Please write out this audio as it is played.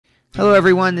Hello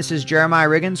everyone, this is Jeremiah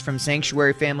Riggins from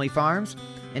Sanctuary Family Farms,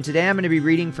 and today I'm going to be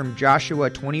reading from Joshua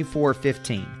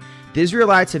 24:15. The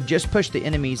Israelites have just pushed the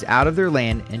enemies out of their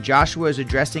land, and Joshua is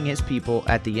addressing his people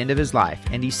at the end of his life,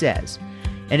 and he says,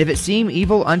 "And if it seem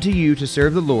evil unto you to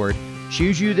serve the Lord,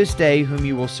 choose you this day whom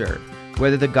you will serve,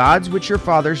 whether the gods which your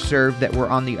fathers served that were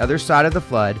on the other side of the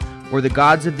flood, or the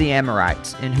gods of the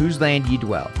Amorites, in whose land ye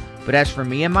dwell. But as for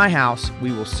me and my house,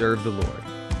 we will serve the Lord."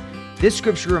 This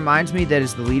scripture reminds me that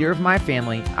as the leader of my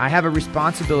family, I have a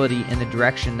responsibility in the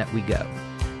direction that we go.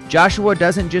 Joshua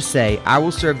doesn't just say, "I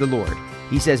will serve the Lord."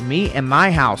 He says, "Me and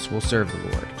my house will serve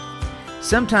the Lord."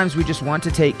 Sometimes we just want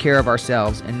to take care of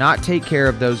ourselves and not take care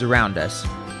of those around us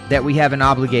that we have an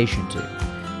obligation to.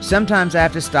 Sometimes I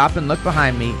have to stop and look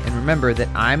behind me and remember that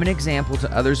I'm an example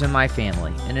to others in my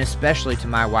family, and especially to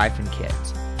my wife and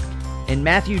kids. In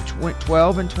Matthew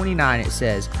 12 and 29 it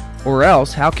says, "Or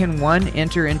else, how can one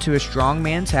enter into a strong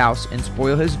man's house and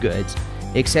spoil his goods,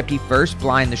 except he first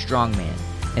blind the strong man,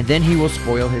 and then he will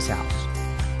spoil his house."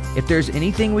 If there's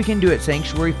anything we can do at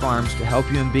Sanctuary Farms to help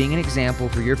you in being an example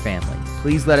for your family,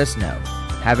 please let us know.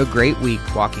 Have a great week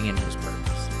walking in His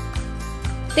purpose.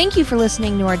 Thank you for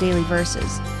listening to our daily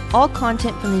verses. All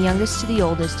content from the youngest to the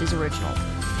oldest is original.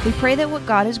 We pray that what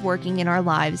God is working in our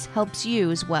lives helps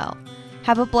you as well.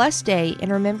 Have a blessed day,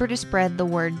 and remember to spread the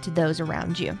word to those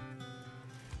around you.